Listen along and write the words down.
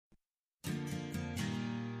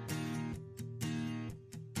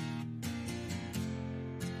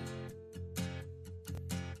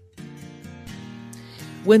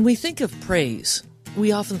When we think of praise,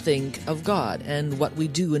 we often think of God and what we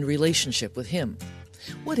do in relationship with Him.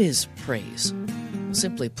 What is praise?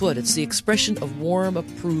 Simply put, it's the expression of warm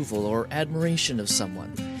approval or admiration of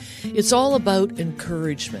someone. It's all about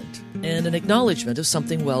encouragement and an acknowledgement of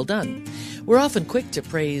something well done. We're often quick to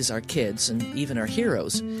praise our kids and even our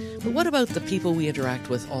heroes, but what about the people we interact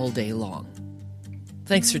with all day long?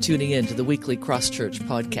 Thanks for tuning in to the weekly Cross Church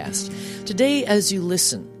podcast. Today, as you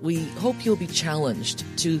listen, we hope you'll be challenged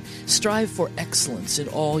to strive for excellence in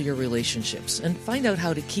all your relationships and find out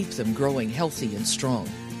how to keep them growing healthy and strong.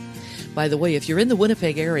 By the way, if you're in the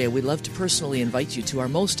Winnipeg area, we'd love to personally invite you to our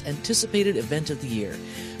most anticipated event of the year,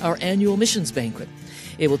 our annual missions banquet.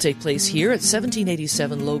 It will take place here at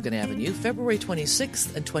 1787 Logan Avenue, February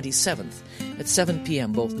 26th and 27th at 7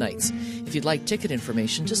 p.m. both nights. If you'd like ticket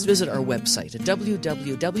information, just visit our website at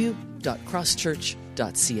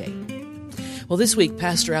www.crosschurch.ca. Well, this week,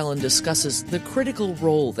 Pastor Allen discusses the critical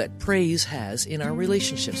role that praise has in our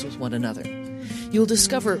relationships with one another. You'll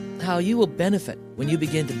discover how you will benefit when you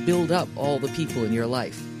begin to build up all the people in your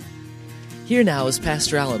life. Here now is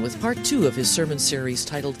Pastor Allen with part 2 of his sermon series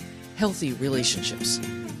titled Healthy Relationships.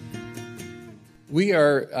 We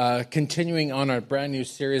are continuing on a brand new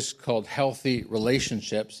series called Healthy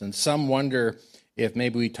Relationships, and some wonder if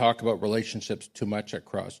maybe we talk about relationships too much at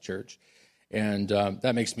Cross Church, and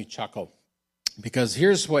that makes me chuckle, because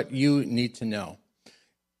here's what you need to know.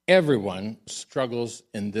 Everyone struggles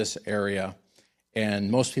in this area, and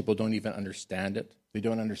most people don't even understand it. They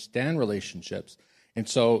don't understand relationships, and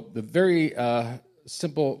so the very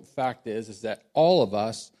simple fact is that all of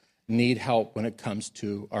us need help when it comes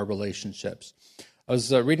to our relationships. I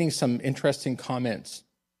was reading some interesting comments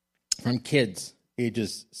from kids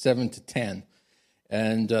ages 7 to 10,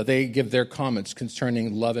 and they give their comments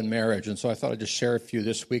concerning love and marriage. And so I thought I'd just share a few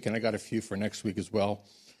this week, and I got a few for next week as well.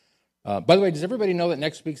 By the way, does everybody know that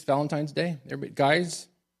next week's Valentine's Day? Guys,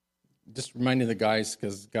 just reminding the guys,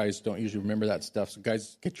 because guys don't usually remember that stuff. So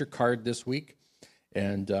guys, get your card this week,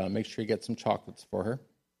 and make sure you get some chocolates for her.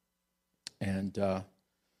 And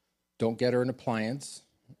don't get her an appliance,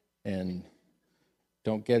 and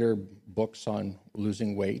don't get her books on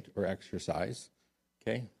losing weight or exercise.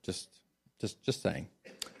 Okay, just saying.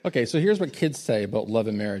 Okay, so here's what kids say about love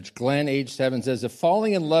and marriage. Glenn, age 7, says, if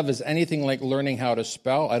falling in love is anything like learning how to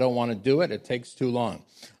spell, I don't want to do it. It takes too long.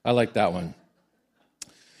 I like that one.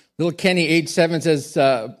 Little Kenny, age 7, says,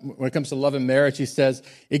 when it comes to love and marriage, he says,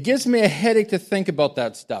 it gives me a headache to think about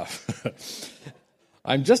that stuff.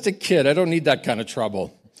 I'm just a kid. I don't need that kind of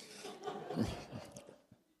trouble.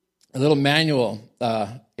 A little Manuel,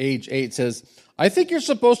 age 8, says, I think you're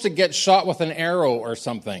supposed to get shot with an arrow or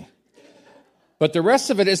something, but the rest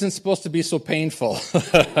of it isn't supposed to be so painful.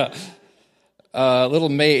 Little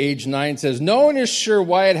May, age 9, says, no one is sure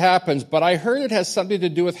why it happens, but I heard it has something to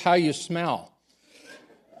do with how you smell.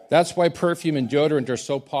 That's why perfume and deodorant are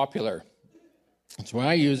so popular. That's why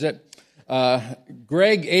I use it.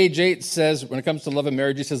 Greg, age 8, says, when it comes to love and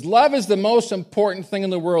marriage, he says, love is the most important thing in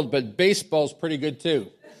the world, but baseball's pretty good too.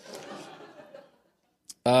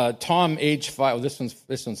 Tom, age 5, this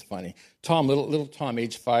one's funny. Tom, little Tom,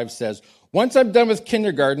 age 5, says, once I'm done with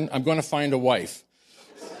kindergarten, I'm going to find a wife.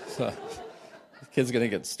 So the kid's going to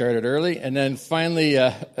get started early. And then finally,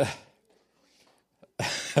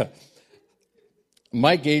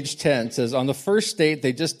 Mike, age 10, says, on the first date,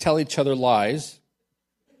 they just tell each other lies.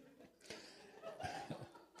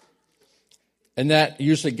 And that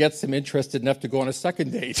usually gets them interested enough to go on a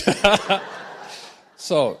second date.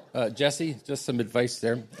 So, Jesse, just some advice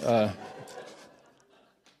there.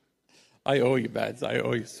 I owe you, Bads. I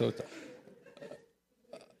owe you so.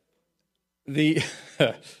 The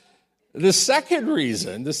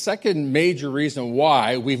second major reason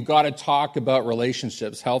why we've got to talk about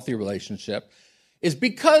relationships, healthy relationship, is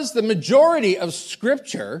because the majority of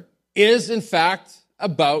Scripture is, in fact,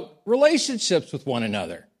 about relationships with one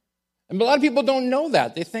another. And a lot of people don't know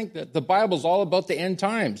that. They think that the Bible is all about the end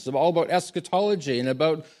times, all about eschatology and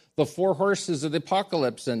about the 4 horses of the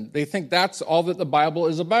apocalypse, and they think that's all that the Bible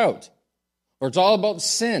is about, or it's all about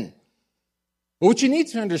sin. But what you need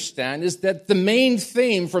to understand is that the main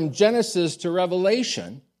theme from Genesis to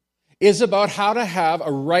Revelation is about how to have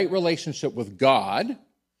a right relationship with God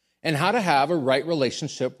and how to have a right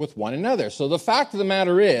relationship with one another. So the fact of the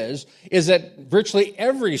matter is that virtually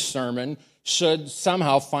every sermon should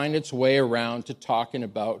somehow find its way around to talking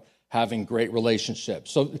about having great relationships.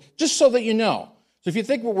 So just so that you know, So if you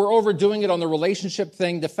think we're overdoing it on the relationship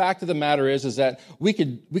thing, the fact of the matter is that we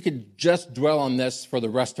could just dwell on this for the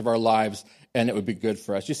rest of our lives, and it would be good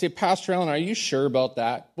for us. You say, Pastor Allen, are you sure about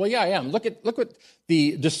that? Well, yeah, I am. Look what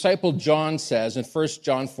the disciple John says in 1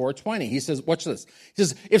 John 4:20. He says, watch this. He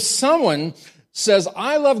says, if someone says,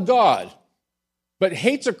 I love God, but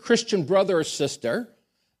hates a Christian brother or sister,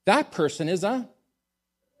 that person is a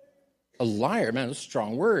liar. Man, those are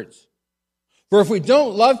strong words. For if we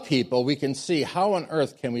don't love people, we can see how on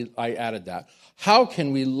earth can we, I added that, how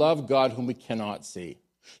can we love God whom we cannot see?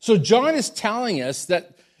 So John is telling us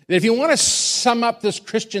that if you want to sum up this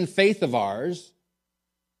Christian faith of ours,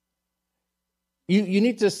 you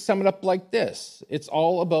need to sum it up like this. It's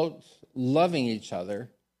all about loving each other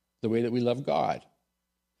the way that we love God.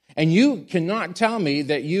 And you cannot tell me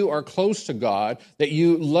that you are close to God, that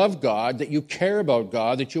you love God, that you care about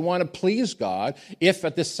God, that you want to please God, if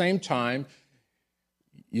at the same time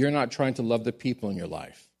you're not trying to love the people in your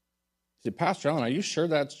life. You say, Pastor Allen, are you sure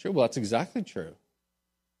that's true? Well, that's exactly true.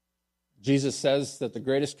 Jesus says that the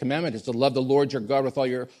greatest commandment is to love the Lord your God with all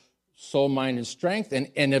your soul, mind, and strength.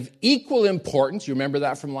 And of equal importance, you remember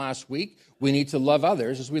that from last week, we need to love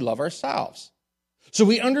others as we love ourselves. So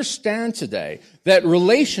we understand today that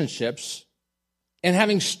relationships and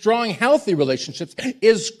having strong, healthy relationships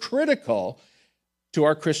is critical to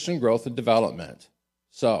our Christian growth and development.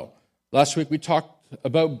 So last week we talked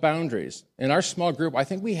about boundaries. In our small group, I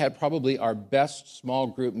think we had probably our best small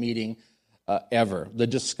group meeting ever. The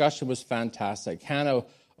discussion was fantastic. Hannah,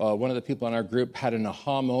 one of the people in our group, had an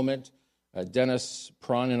aha moment. Dennis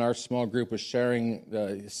Prawn in our small group was sharing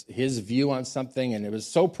his view on something, and it was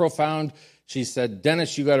so profound. She said,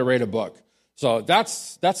 Dennis, you got to write a book. So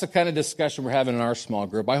that's the kind of discussion we're having in our small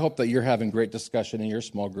group. I hope that you're having great discussion in your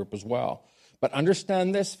small group as well. But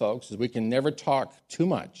understand this, folks, is we can never talk too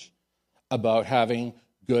much about having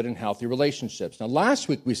good and healthy relationships. Now, last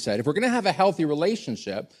week we said if we're going to have a healthy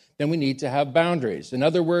relationship, then we need to have boundaries. In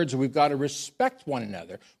other words, we've got to respect one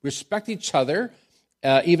another, respect each other,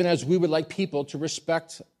 even as we would like people to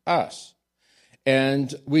respect us.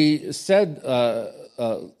 And we said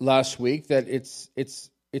last week that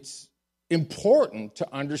it's important to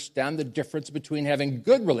understand the difference between having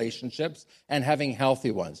good relationships and having healthy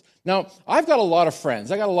ones. Now, I've got a lot of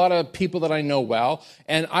friends. I got a lot of people that I know well,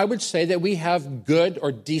 and I would say that we have good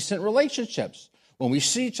or decent relationships. When we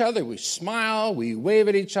see each other, we smile, we wave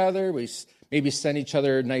at each other, we maybe send each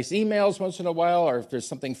other nice emails once in a while, or if there's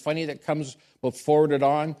something funny that comes, we'll forward it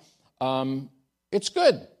on. It's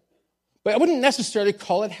good. But I wouldn't necessarily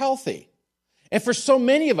call it healthy. And for so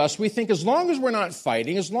many of us, we think as long as we're not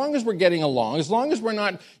fighting, as long as we're getting along, as long as we're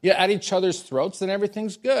not at each other's throats, then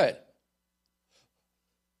everything's good.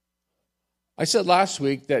 I said last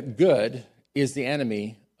week that good is the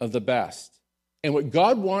enemy of the best. And what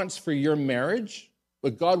God wants for your marriage,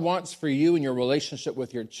 what God wants for you in your relationship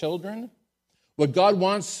with your children, what God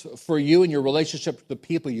wants for you in your relationship with the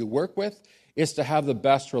people you work with, is to have the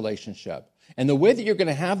best relationship. And the way that you're going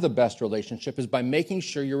to have the best relationship is by making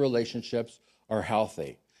sure your relationships are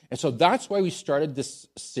healthy. And so that's why we started this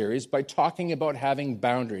series by talking about having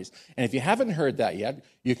boundaries. And if you haven't heard that yet,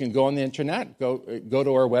 you can go on the internet, go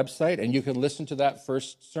to our website, and you can listen to that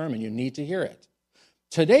first sermon. You need to hear it.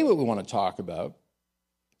 Today, what we want to talk about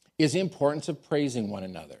is the importance of praising one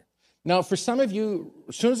another. Now, for some of you,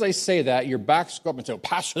 as soon as I say that, your backs go up and say, oh,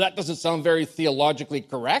 Pastor, that doesn't sound very theologically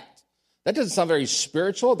correct. That doesn't sound very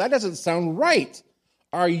spiritual. That doesn't sound right.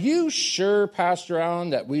 Are you sure, Pastor Allen,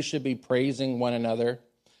 that we should be praising one another?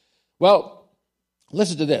 Well,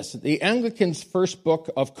 listen to this. The Anglicans' first book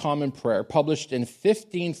of common prayer, published in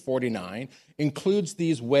 1549, includes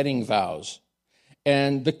these wedding vows.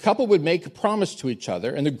 And the couple would make a promise to each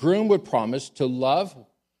other, and the groom would promise to love,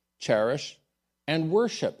 cherish, and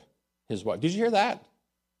worship his wife. Did you hear that?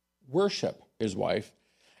 Worship his wife.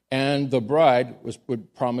 And the bride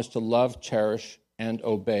would promise to love, cherish, and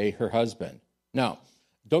obey her husband. Now,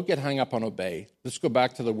 don't get hung up on obey. Let's go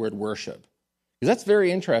back to the word worship, because that's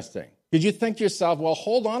very interesting. Did you think to yourself, well,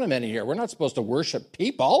 hold on a minute here. We're not supposed to worship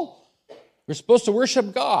people. We're supposed to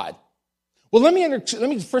worship God. Well, let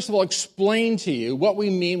me first of all explain to you what we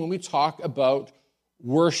mean when we talk about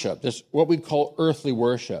worship, this what we call earthly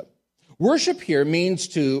worship. Worship here means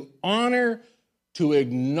to honor, to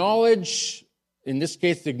acknowledge, in this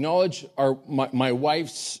case, to acknowledge my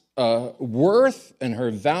wife's worth and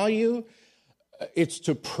her value. It's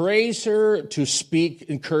to praise her, to speak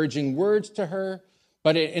encouraging words to her,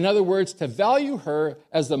 but in other words, to value her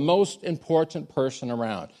as the most important person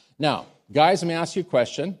around. Now, guys, let me ask you a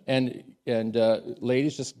question, and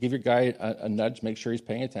ladies, just give your guy a nudge, make sure he's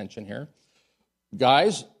paying attention here.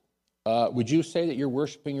 Guys, would you say that you're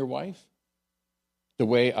worshiping your wife? the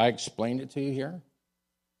way I explained it to you here?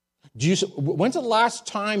 When's the last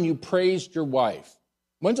time you praised your wife?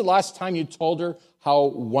 When's the last time you told her how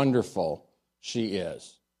wonderful she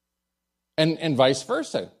is? And vice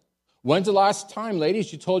versa. When's the last time,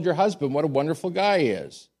 ladies, you told your husband what a wonderful guy he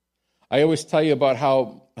is? I always tell you about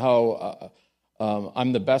how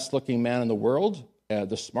I'm the best-looking man in the world,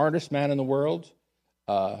 the smartest man in the world.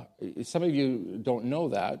 Some of you don't know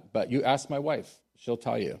that, but you ask my wife. She'll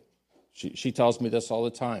tell you. She tells me this all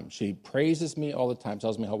the time. She praises me all the time,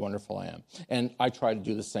 tells me how wonderful I am. And I try to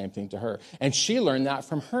do the same thing to her. And she learned that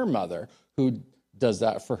from her mother, who does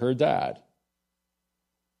that for her dad.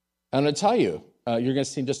 And I'll tell you, you're going to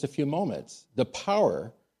see in just a few moments, the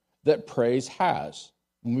power that praise has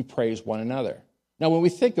when we praise one another. Now, when we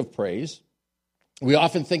think of praise, we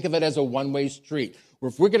often think of it as a one-way street.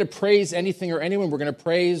 If we're going to praise anything or anyone, we're going to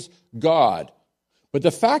praise God. But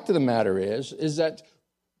the fact of the matter is that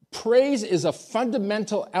praise is a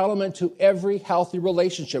fundamental element to every healthy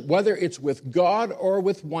relationship, whether it's with God or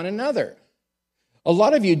with one another. A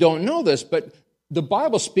lot of you don't know this, but the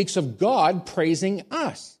Bible speaks of God praising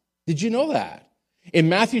us. Did you know that? In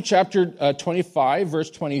Matthew chapter 25,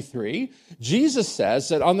 verse 23, Jesus says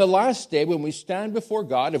that on the last day when we stand before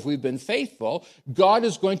God, if we've been faithful, God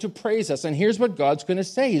is going to praise us. And here's what God's going to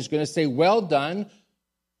say. He's going to say, "Well done,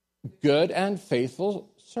 good and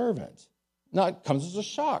faithful servant." Now, it comes as a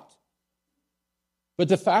shock. But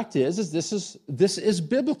the fact is this is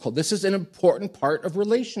biblical. This is an important part of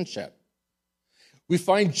relationship. We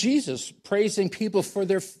find Jesus praising people for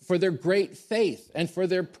their great faith and for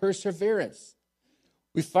their perseverance.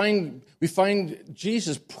 We find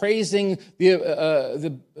Jesus praising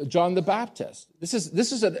John the Baptist. This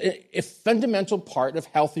is a fundamental part of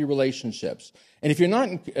healthy relationships. And if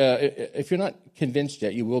you're not convinced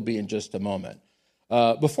yet, you will be in just a moment.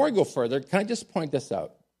 Before I go further, can I just point this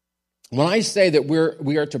out? When I say that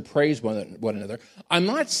we are to praise one another, I'm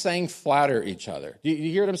not saying flatter each other. Do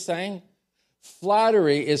you hear what I'm saying?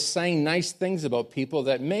 Flattery is saying nice things about people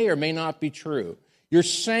that may or may not be true. You're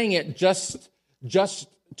saying it just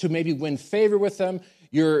to maybe win favor with them.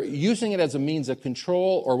 You're using it as a means of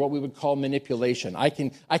control or what we would call manipulation. I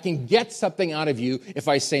can get something out of you if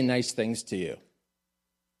I say nice things to you.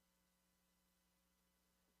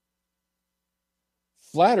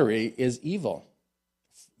 Flattery is evil.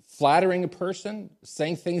 Flattering a person,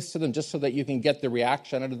 saying things to them just so that you can get the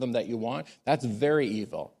reaction out of them that you want, that's very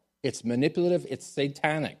evil. It's manipulative, it's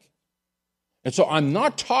satanic. And so I'm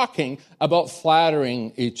not talking about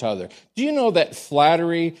flattering each other. Do you know that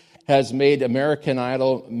flattery has made American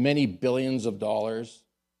Idol many billions of dollars?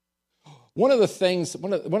 One of the things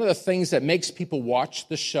that makes people watch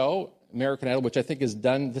the show, American Idol, which I think is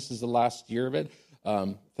done, this is the last year of it,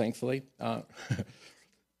 thankfully,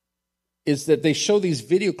 is that they show these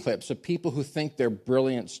video clips of people who think they're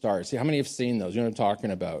brilliant stars. See, how many have seen those? You know what I'm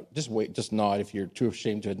talking about? Just nod if you're too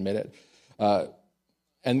ashamed to admit it.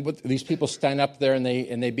 And these people stand up there and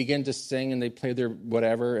they begin to sing and they play their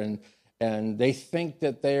whatever and they think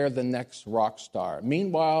that they're the next rock star.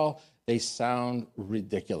 Meanwhile, they sound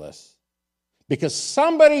ridiculous because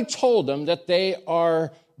somebody told them that they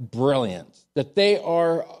are brilliant, that they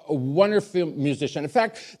are a wonderful musician. In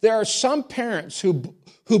fact, there are some parents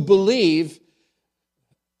who believe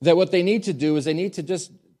that what they need to do is they need to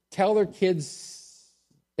just tell their kids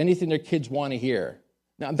anything their kids want to hear.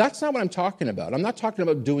 Now, that's not what I'm talking about. I'm not talking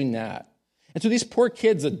about doing that. And so these poor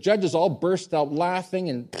kids, the judges all burst out laughing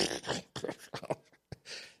and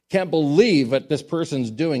can't believe what this person's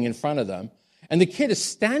doing in front of them. And the kid is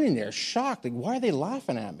standing there shocked. Like, why are they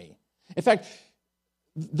laughing at me? In fact,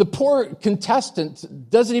 the poor contestant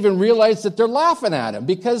doesn't even realize that they're laughing at him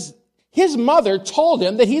because his mother told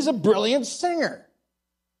him that he's a brilliant singer.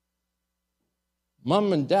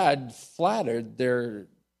 Mom and dad flattered their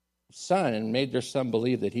son and made their son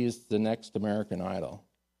believe that he's the next American Idol.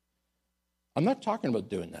 I'm not talking about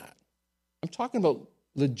doing that. I'm talking about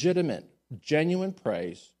legitimate, genuine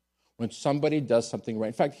praise when somebody does something right.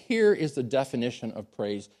 In fact, here is the definition of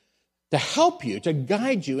praise to help you, to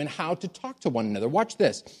guide you in how to talk to one another. Watch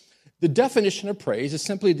this. The definition of praise is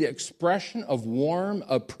simply the expression of warm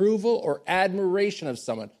approval or admiration of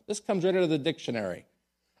someone. This comes right out of the dictionary.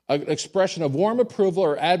 An expression of warm approval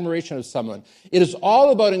or admiration of someone. It is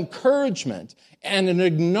all about encouragement and an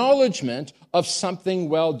acknowledgement of something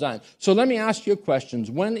well done. So let me ask you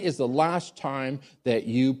questions. When is the last time that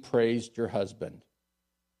you praised your husband?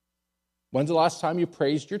 When's the last time you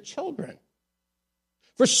praised your children?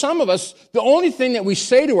 For some of us, the only thing that we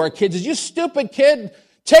say to our kids is, "You stupid kid,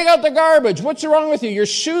 take out the garbage. What's wrong with you? Your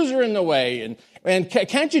shoes are in the way." And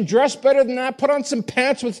can't you dress better than that? Put on some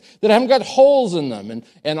pants that haven't got holes in them.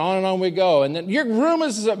 And on we go. And then your room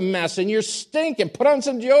is a mess and you're stinking. Put on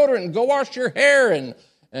some deodorant and go wash your hair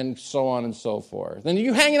and so on and so forth. And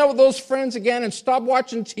you hanging out with those friends again and stop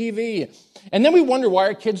watching TV. And then we wonder why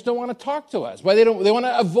our kids don't want to talk to us, why they want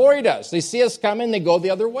to avoid us. They see us coming, they go the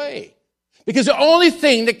other way. Because the only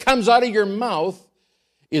thing that comes out of your mouth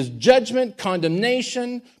is judgment,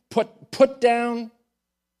 condemnation, put down,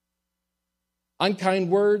 unkind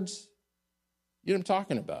words. You know what I'm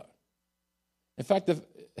talking about. In fact,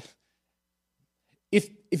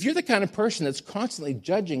 if you're the kind of person that's constantly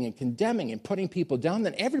judging and condemning and putting people down,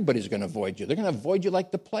 then everybody's going to avoid you. They're going to avoid you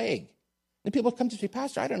like the plague. And people come to me,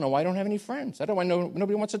 Pastor, I don't know why I don't have any friends. I don't know,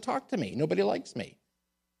 nobody wants to talk to me. Nobody likes me.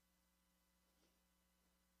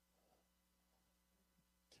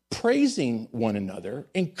 Praising one another,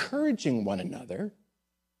 encouraging one another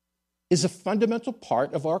is a fundamental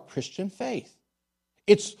part of our Christian faith.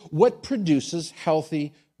 It's what produces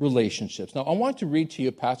healthy relationships. Now, I want to read to you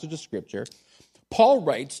a passage of Scripture. Paul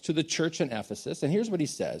writes to the church in Ephesus, and here's what he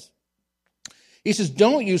says. He says,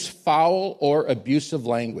 don't use foul or abusive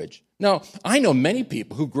language. Now, I know many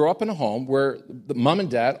people who grew up in a home where the mom and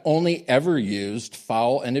dad only ever used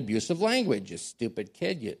foul and abusive language. You stupid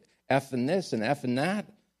kid, you effing this and effing that.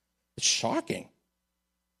 It's shocking.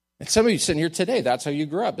 And some of you sitting here today, that's how you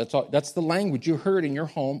grew up. That's the language you heard in your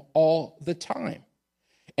home all the time.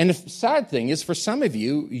 And the sad thing is, for some of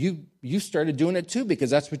you, you started doing it too because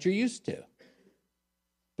that's what you're used to.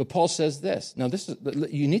 But Paul says this. Now,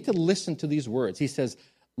 you need to listen to these words. He says,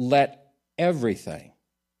 let everything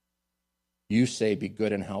you say be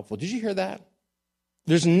good and helpful. Did you hear that?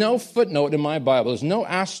 There's no footnote in my Bible. There's no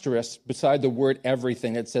asterisk beside the word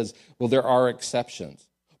everything that says, well, there are exceptions.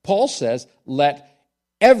 Paul says, let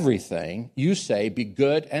everything you say be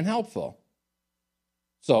good and helpful.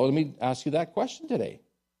 So let me ask you that question today.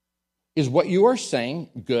 Is what you are saying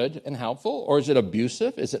good and helpful, or is it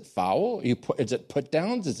abusive? Is it foul? Is it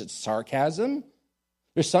put-downs? Is it sarcasm?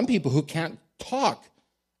 There's some people who can't talk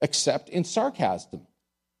except in sarcasm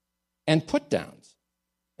and put-downs.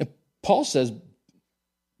 And Paul says,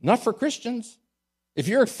 not for Christians. If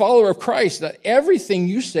you're a follower of Christ, let everything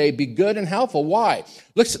you say be good and helpful. Why?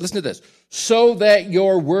 Listen to this. So that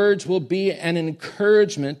your words will be an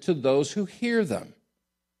encouragement to those who hear them.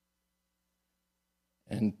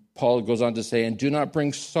 And Paul goes on to say, and do not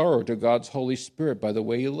bring sorrow to God's Holy Spirit by the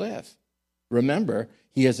way you live. Remember,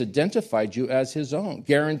 he has identified you as his own,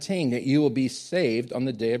 guaranteeing that you will be saved on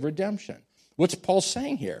the day of redemption. What's Paul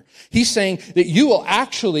saying here? He's saying that you will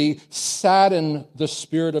actually sadden the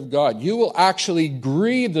Spirit of God. You will actually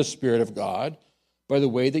grieve the Spirit of God by the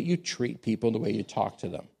way that you treat people, the way you talk to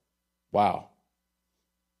them. Wow.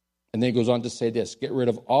 And then he goes on to say this, get rid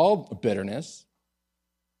of all bitterness,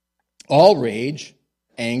 all rage,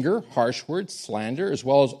 anger, harsh words, slander, as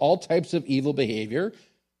well as all types of evil behavior.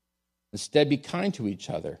 Instead, be kind to each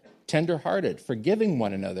other, tender-hearted, forgiving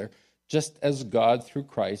one another, just as God, through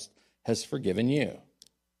Christ, has forgiven you.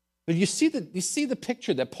 But you see the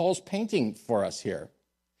picture that Paul's painting for us here.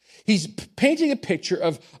 He's painting a picture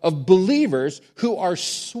of believers who are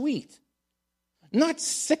sweet. Not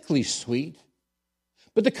sickly sweet,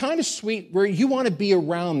 but the kind of sweet where you want to be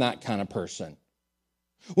around that kind of person.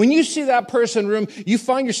 When you see that person in the room, you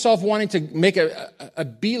find yourself wanting to make a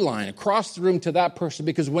beeline across the room to that person,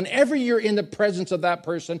 because whenever you're in the presence of that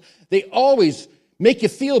person, they always make you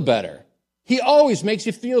feel better. He always makes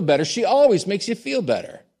you feel better. She always makes you feel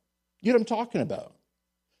better. You know what I'm talking about?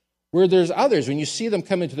 Where there's others, when you see them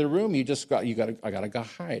come into the room, I gotta go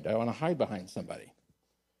hide. I want to hide behind somebody.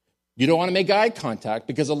 You don't want to make eye contact,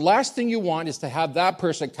 because the last thing you want is to have that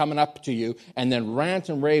person coming up to you and then rant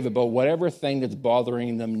and rave about whatever thing that's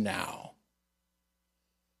bothering them now.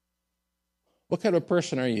 What kind of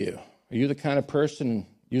person are you? Are you the kind of person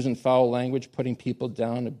using foul language, putting people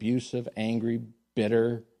down, abusive, angry,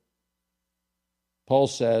 bitter? Paul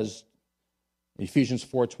says, in Ephesians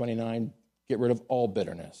 4:29, get rid of all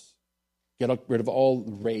bitterness. Get rid of all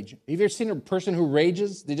rage. Have you ever seen a person who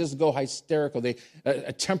rages? They just go hysterical.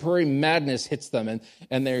 A temporary madness hits them,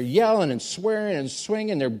 and they're yelling and swearing and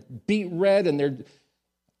swinging. They're beet red, and they're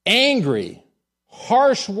angry,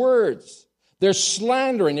 harsh words. They're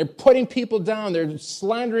slandering. They're putting people down. They're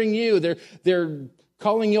slandering you. They're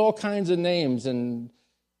calling you all kinds of names and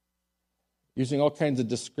using all kinds of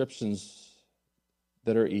descriptions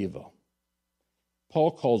that are evil. Paul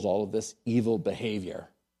calls all of this evil behavior.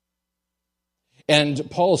 And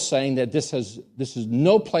Paul's saying that this is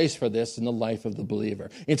no place for this in the life of the believer.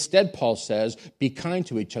 Instead, Paul says, be kind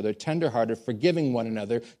to each other, tenderhearted, forgiving one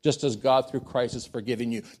another, just as God through Christ has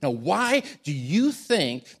forgiven you. Now, why do you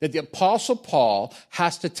think that the Apostle Paul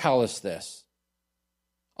has to tell us this?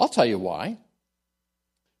 I'll tell you why.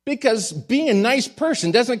 Because being a nice person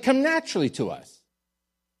doesn't come naturally to us,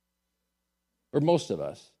 or most of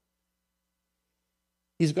us.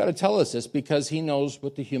 He's got to tell us this because he knows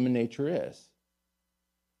what the human nature is.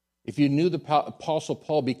 If you knew the Apostle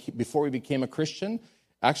Paul before he became a Christian,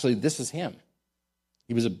 actually, this is him.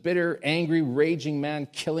 He was a bitter, angry, raging man,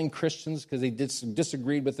 killing Christians because they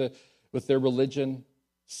disagreed with their religion,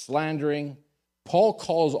 slandering. Paul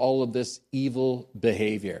calls all of this evil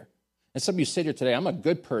behavior. And some of you sit here today, I'm a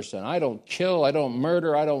good person. I don't kill, I don't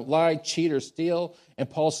murder, I don't lie, cheat, or steal. And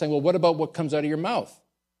Paul's saying, well, what about what comes out of your mouth?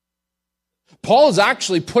 Paul is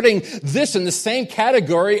actually putting this in the same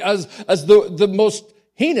category as the most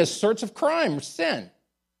heinous sorts of crime or sin.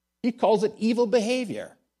 He calls it evil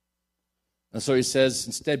behavior. And so he says,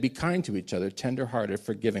 instead, be kind to each other, tenderhearted,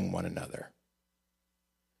 forgiving one another.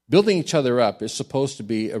 Building each other up is supposed to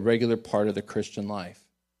be a regular part of the Christian life.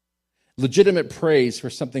 Legitimate praise for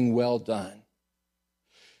something well done.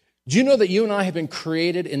 Do you know that you and I have been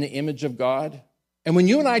created in the image of God? And when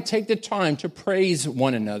you and I take the time to praise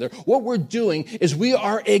one another, what we're doing is we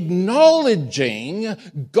are acknowledging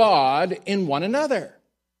God in one another.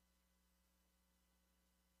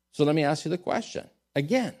 So let me ask you the question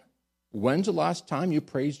again. When's the last time you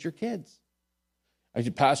praised your kids? I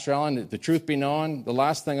said, Pastor Allen, the truth be known, the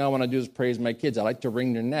last thing I want to do is praise my kids. I like to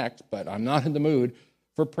wring their necks, but I'm not in the mood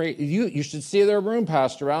for praise. You should see their room,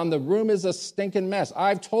 Pastor Allen. The room is a stinking mess.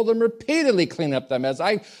 I've told them repeatedly clean up that mess.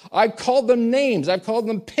 I've called them names. I've called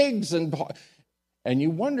them pigs. And you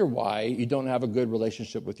wonder why you don't have a good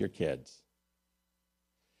relationship with your kids.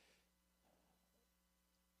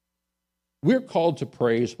 We're called to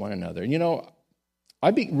praise one another. You know, I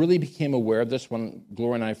really became aware of this when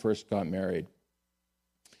Gloria and I first got married.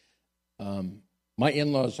 My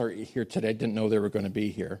in-laws are here today. I didn't know they were going to be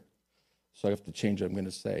here, so I have to change what I'm going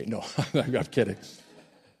to say. No, I'm kidding.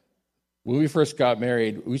 When we first got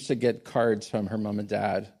married, we used to get cards from her mom and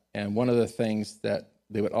dad, and one of the things that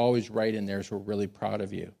they would always write in there is, "We're really proud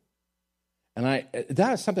of you." And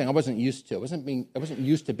that is something I wasn't used to. I wasn't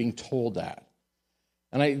used to being told that.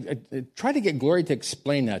 And I tried to get Gloria to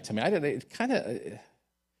explain that to me. I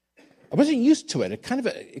wasn't used to it.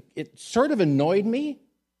 It sort of annoyed me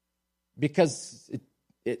because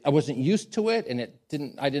I wasn't used to it, and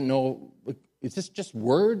I didn't know. Is this just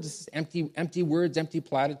words, empty words, empty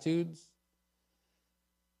platitudes?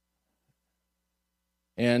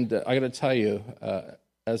 And I got to tell you,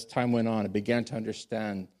 as time went on, I began to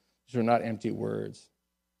understand these are not empty words.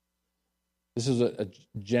 This is a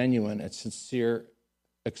genuine and sincere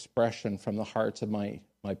expression from the hearts of my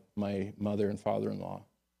mother and father-in-law.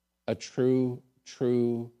 A true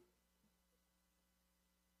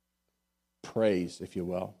praise, if you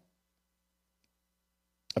will.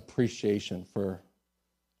 Appreciation for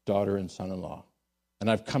daughter and son-in-law.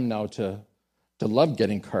 And I've come now to love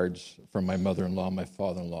getting cards from my mother-in-law and my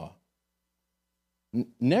father-in-law.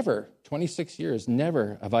 Never, 26 years,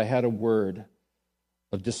 never have I had a word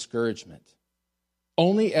of discouragement.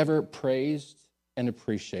 Only ever praised and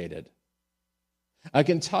appreciated. I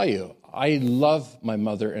can tell you, I love my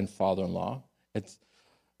mother and father-in-law.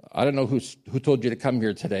 I don't know who told you to come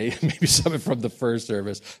here today, maybe someone from the first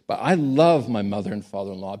service, but I love my mother and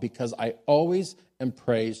father-in-law because I always am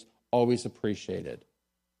praised, always appreciated.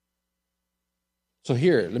 So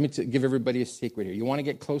here, let me give everybody a secret here. You want to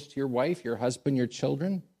get close to your wife, your husband, your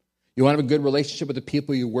children? You want to have a good relationship with the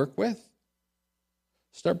people you work with?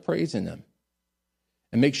 Start praising them.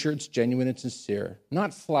 And make sure it's genuine and sincere.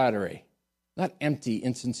 Not flattery. Not empty,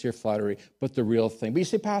 insincere flattery, but the real thing. But you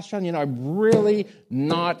say, Pastor John, I'm really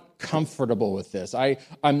not comfortable with this.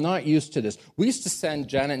 I'm not used to this. We used to send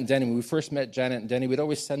Janet and Denny, when we first met Janet and Denny, we'd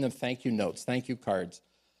always send them thank you notes, thank you cards.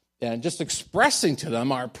 And just expressing to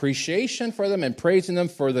them our appreciation for them and praising them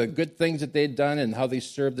for the good things that they'd done and how they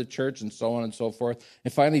served the church and so on and so forth.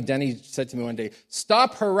 And finally, Denny said to me one day,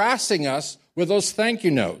 stop harassing us with those thank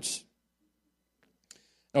you notes.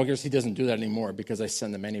 I guess he doesn't do that anymore because I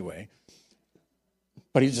send them anyway.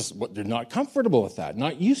 But they're not comfortable with that,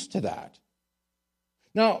 not used to that.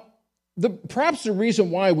 Now, perhaps the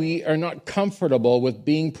reason why we are not comfortable with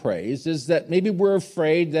being praised is that maybe we're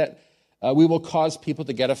afraid that we will cause people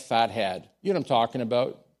to get a fat head. You know what I'm talking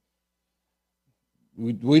about?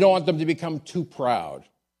 We don't want them to become too proud.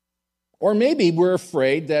 Or maybe we're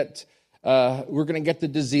afraid that we're going to get the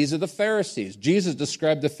disease of the Pharisees. Jesus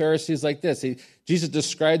described the Pharisees like this. Jesus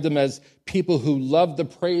described them as people who love the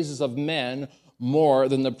praises of men more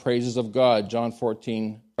than the praises of God. John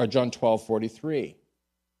 12:43.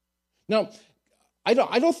 Now, I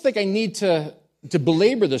don't think I need to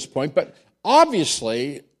belabor this point, but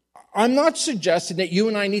obviously, I'm not suggesting that you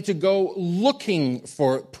and I need to go looking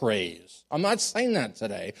for praise. I'm not saying that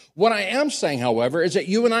today. What I am saying, however, is that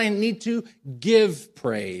you and I need to give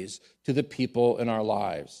praise to the people in our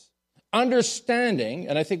lives. Understanding,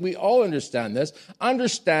 and I think we all understand this,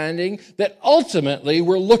 understanding that ultimately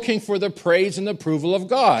we're looking for the praise and the approval of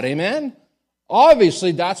God. Amen?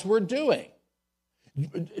 Obviously, that's what we're doing.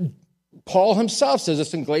 Paul himself says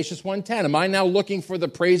this in Galatians 1:10. Am I now looking for the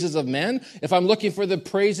praises of men? If I'm looking for the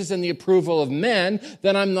praises and the approval of men,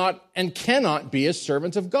 then I'm not and cannot be a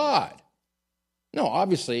servant of God. No,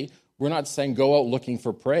 obviously, we're not saying go out looking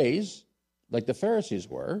for praise like the Pharisees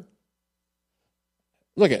were.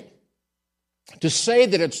 Look at, to say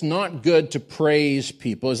that it's not good to praise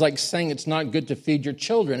people is like saying it's not good to feed your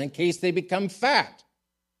children in case they become fat.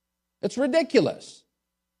 It's ridiculous.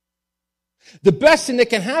 The best thing that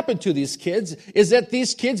can happen to these kids is that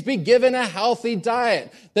these kids be given a healthy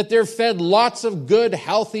diet, that they're fed lots of good,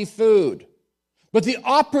 healthy food. But the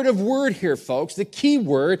operative word here, folks, the key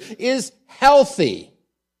word is healthy.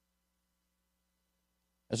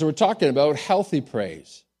 And so we're talking about healthy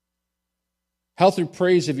praise. Healthy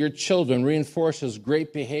praise of your children reinforces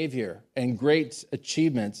great behavior and great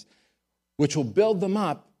achievements, which will build them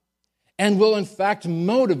up and will, in fact,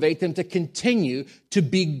 motivate them to continue to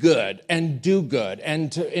be good and do good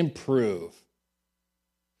and to improve.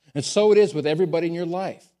 And so it is with everybody in your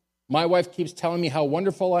life. My wife keeps telling me how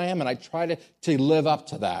wonderful I am, and I try to live up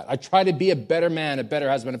to that. I try to be a better man, a better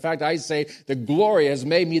husband. In fact, I say the glory has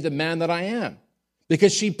made me the man that I am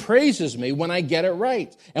because she praises me when I get it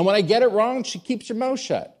right. And when I get it wrong, she keeps her mouth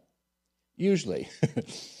shut, usually.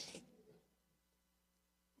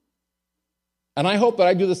 And I hope that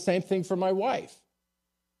I do the same thing for my wife.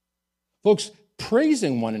 Folks,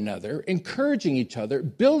 praising one another, encouraging each other,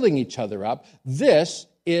 building each other up, this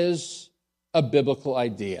is a biblical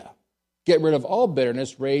idea. Get rid of all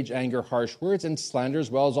bitterness, rage, anger, harsh words, and slander, as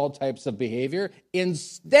well as all types of behavior.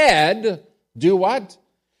 Instead, do what?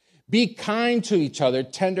 Be kind to each other,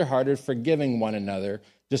 tenderhearted, forgiving one another,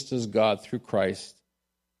 just as God, through Christ,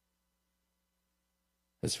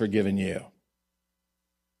 has forgiven you.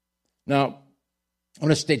 Now, I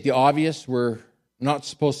want to state the obvious. We're not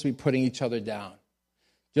supposed to be putting each other down.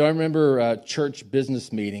 Do I remember church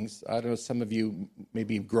business meetings? I don't know, some of you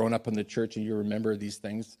maybe have grown up in the church and you remember these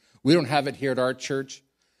things. We don't have it here at our church.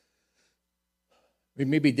 We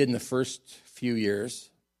maybe did in the first few years.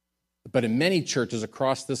 But in many churches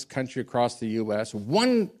across this country, across the U.S.,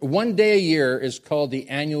 one day a year is called the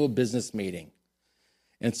annual business meeting.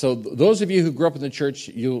 And so those of you who grew up in the church,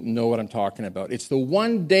 you'll know what I'm talking about. It's the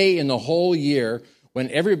one day in the whole year when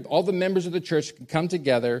all the members of the church can come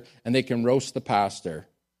together and they can roast the pastor.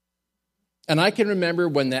 And I can remember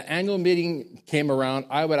when the annual meeting came around,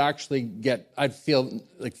 I'd feel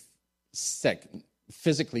like sick,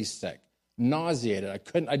 physically sick, nauseated.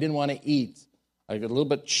 I didn't want to eat. I got a little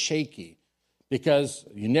bit shaky because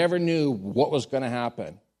you never knew what was going to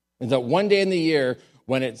happen. And that one day in the year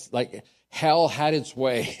when it's like hell had its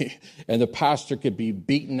way and the pastor could be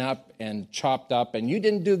beaten up and chopped up and you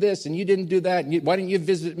didn't do this and you didn't do that. And why didn't you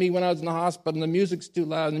visit me when I was in the hospital and the music's too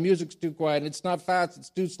loud and the music's too quiet and it's not fast, it's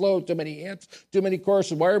too slow, too many amps, too many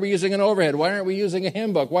courses. Why are we using an overhead? Why aren't we using a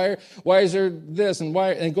hymn book? Why is there this and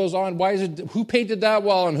why? And it goes on. Who painted that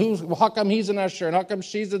wall and how come he's an usher and how come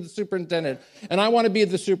she's the superintendent? And I want to be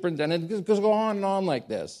the superintendent. It goes on and on like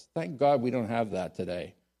this. Thank God we don't have that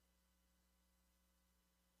today.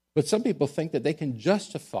 But some people think that they can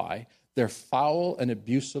justify their foul and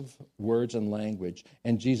abusive words and language.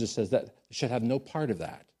 And Jesus says that should have no part of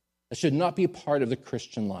that. It should not be part of the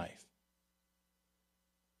Christian life.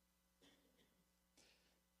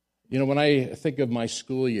 You know, when I think of my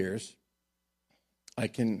school years, I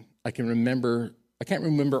can remember, I can't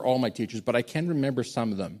remember all my teachers, but I can remember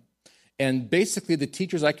some of them. And basically the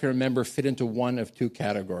teachers I can remember fit into one of two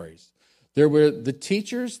categories. There were the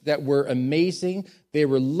teachers that were amazing. They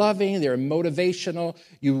were loving. They were motivational.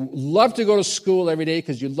 You loved to go to school every day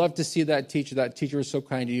because you loved to see that teacher. That teacher was so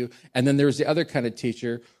kind to you. And then there was the other kind of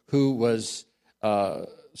teacher who was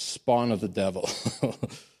spawn of the devil.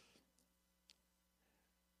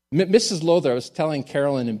 Mrs. Lothar, I was telling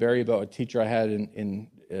Carolyn and Barry about a teacher I had in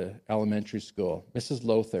elementary school. Mrs.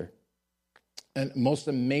 Lothar, a most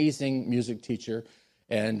amazing music teacher.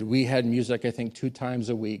 And we had music, I think, 2 times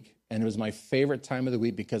a week. And it was my favorite time of the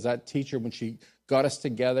week because that teacher, when she got us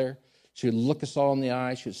together, She would look us all in the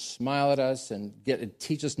eye. She would smile at us and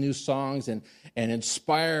teach us new songs and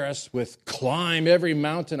inspire us with Climb Every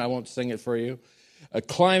Mountain. I won't sing it for you.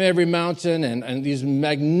 Climb Every Mountain and these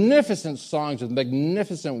magnificent songs with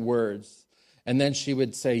magnificent words. And then she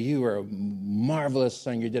would say, you are a marvelous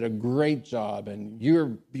singer. You did a great job. And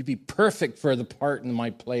you'd be perfect for the part in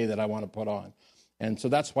my play that I want to put on. And so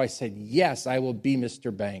that's why I said, yes, I will be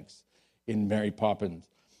Mr. Banks in Mary Poppins.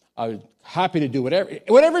 I was happy to do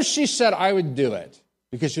whatever she said, I would do it,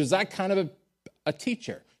 because she was that kind of a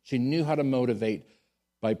teacher. She knew how to motivate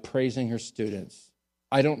by praising her students.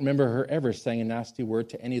 I don't remember her ever saying a nasty word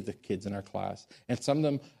to any of the kids in our class. And some of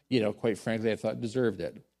them, quite frankly, I thought deserved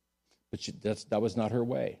it. But that was not her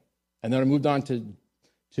way. And then I moved on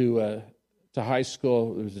to high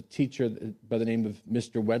school. There was a teacher by the name of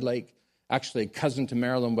Mr. Wedlake, actually a cousin to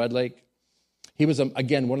Marilyn Wedlake. He was,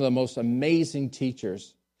 again, one of the most amazing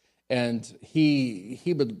teachers. And he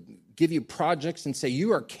would give you projects and say,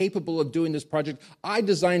 you are capable of doing this project. I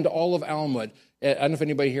designed all of Elmwood. I don't know if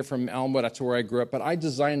anybody here from Elmwood, that's where I grew up, but I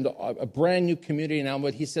designed a brand new community in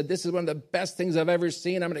Elmwood. He said, this is one of the best things I've ever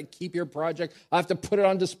seen. I'm going to keep your project. I have to put it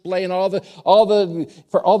on display, and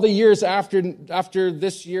for all the years after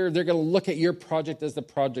this year, they're going to look at your project as the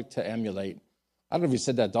project to emulate. I don't know if he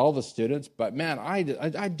said that to all the students, but man,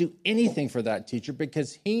 I'd do anything for that teacher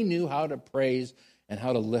because he knew how to praise and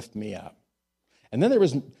how to lift me up. And then there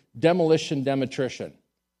was Demolition Demetrician.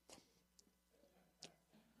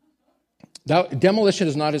 Now, Demolition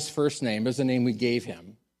is not his first name, it's the name we gave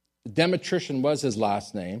him. Demetrician was his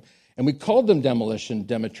last name, and we called him Demolition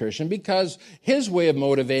Demetrician because his way of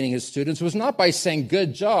motivating his students was not by saying,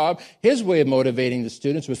 good job. His way of motivating the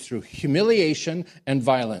students was through humiliation and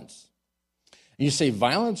violence. And you say,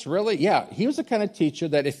 violence, really? Yeah, he was the kind of teacher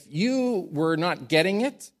that if you were not getting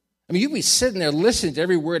it, you'd be sitting there listening to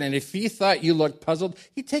every word, and if he thought you looked puzzled,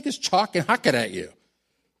 he'd take his chalk and huck it at you.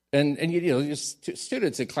 And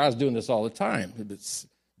students in class doing this all the time. It's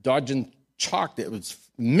dodging chalk. It was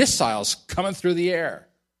missiles coming through the air.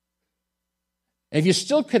 And if you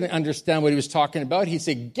still couldn't understand what he was talking about, he'd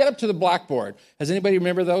say, get up to the blackboard. Does anybody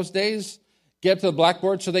remember those days? Get up to the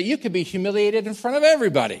blackboard so that you could be humiliated in front of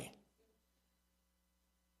everybody.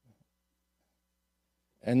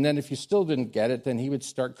 And then if you still didn't get it, then he would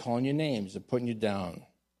start calling you names and putting you down.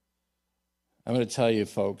 I'm going to tell you,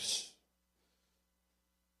 folks,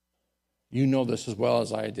 you know this as well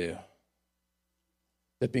as I do,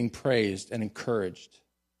 that being praised and encouraged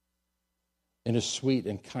in a sweet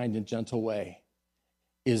and kind and gentle way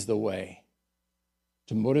is the way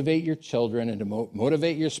to motivate your children and to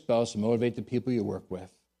motivate your spouse and motivate the people you work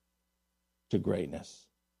with to greatness.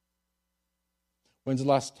 When's the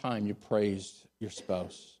last time you praised your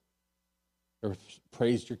spouse or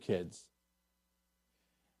praised your kids?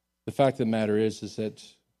 The fact of the matter is that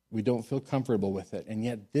we don't feel comfortable with it, and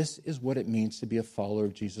yet this is what it means to be a follower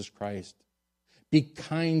of Jesus Christ. Be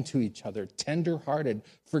kind to each other, tender-hearted,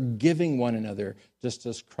 forgiving one another, just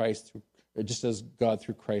as God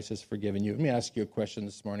through Christ has forgiven you. Let me ask you a question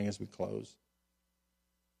this morning as we close.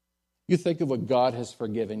 You think of what God has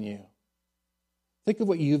forgiven you. Think of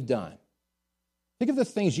what you've done. Think of the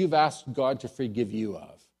things you've asked God to forgive you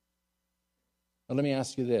of. Now, let me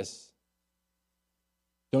ask you this.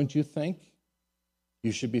 Don't you think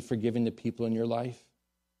you should be forgiving the people in your life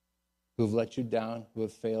who have let you down, who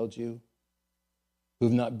have failed you, who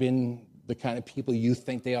have not been the kind of people you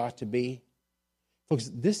think they ought to be?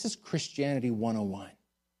 Folks, this is Christianity 101.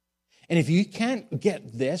 And if you can't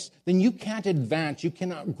get this, then you can't advance. You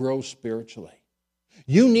cannot grow spiritually.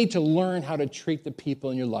 You need to learn how to treat the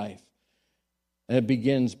people in your life. And it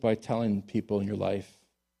begins by telling people in your life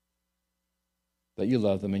that you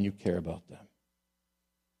love them and you care about them.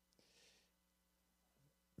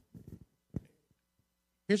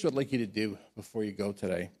 Here's what I'd like you to do before you go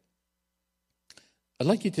today. I'd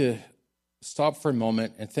like you to stop for a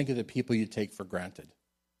moment and think of the people you take for granted.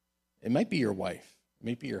 It might be your wife, it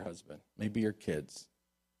might be your husband, maybe your kids.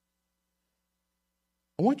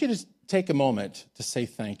 I want you to take a moment to say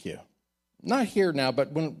thank you. Not here now,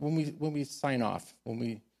 but when we sign off,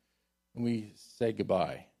 when we say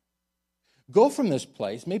goodbye. Go from this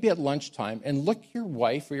place, maybe at lunchtime, and look your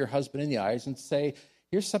wife or your husband in the eyes and say,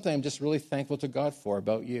 here's something I'm just really thankful to God for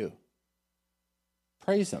about you.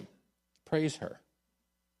 Praise him. Praise her.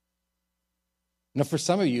 Now, for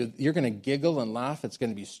some of you, you're going to giggle and laugh. It's going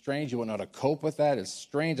to be strange. You won't know how to cope with that. It's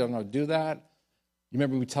strange. I don't know how to do that. You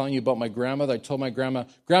remember me telling you about my grandmother? I told my Grandma,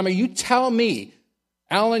 you tell me,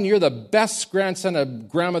 Alan, you're the best grandson a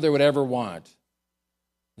grandmother would ever want.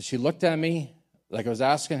 And she looked at me like I was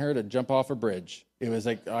asking her to jump off a bridge. It was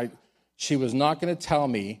like she was not going to tell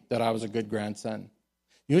me that I was a good grandson.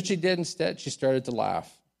 You know what she did instead? She started to laugh.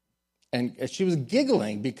 And she was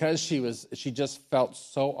giggling because she just felt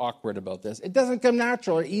so awkward about this. It doesn't come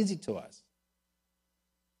natural or easy to us.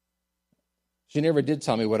 She never did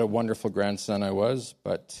tell me what a wonderful grandson I was,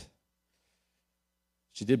 but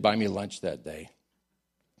she did buy me lunch that day.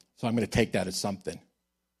 So I'm going to take that as something.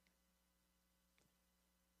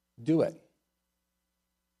 Do it.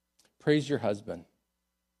 Praise your husband.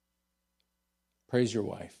 Praise your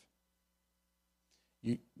wife.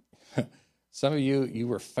 Some of you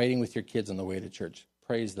were fighting with your kids on the way to church.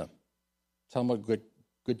 Praise them. Tell them what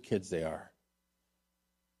good kids they are.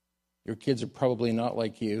 Your kids are probably not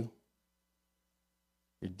like you.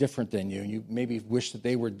 You're different than you. You maybe wish that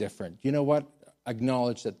they were different. You know what?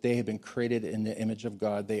 Acknowledge that they have been created in the image of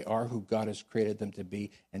God. They are who God has created them to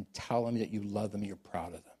be. And tell them that you love them and you're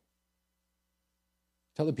proud of them.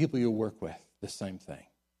 Tell the people you work with the same thing.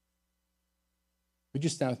 Would you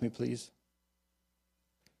stand with me, please?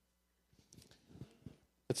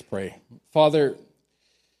 Let's pray. Father,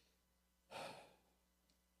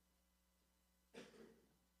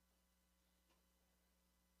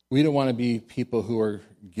 we don't want to be people who are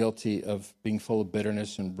guilty of being full of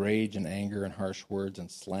bitterness and rage and anger and harsh words and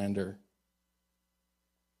slander.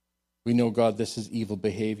 We know, God, this is evil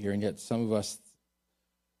behavior, and yet some of us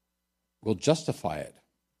will justify it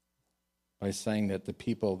by saying that the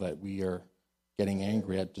people that we are getting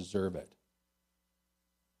angry at deserve it.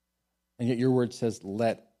 And yet your word says,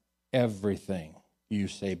 let everything you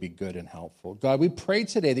say be good and helpful. God, we pray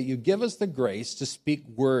today that you give us the grace to speak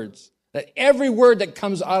words, that every word that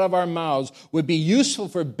comes out of our mouths would be useful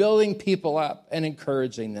for building people up and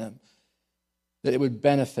encouraging them, that it would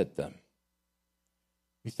benefit them.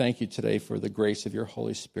 We thank you today for the grace of your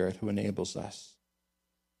Holy Spirit who enables us.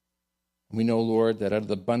 We know, Lord, that out of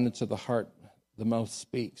the abundance of the heart, the mouth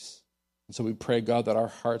speaks. And so we pray, God, that our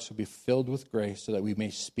hearts will be filled with grace so that we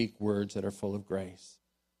may speak words that are full of grace,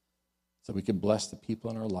 so we can bless the people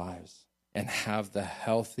in our lives and have the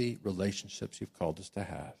healthy relationships you've called us to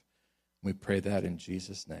have. We pray that in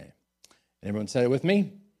Jesus' name. Everyone said it with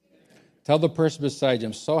me? Tell the person beside you,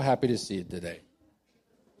 I'm so happy to see you today.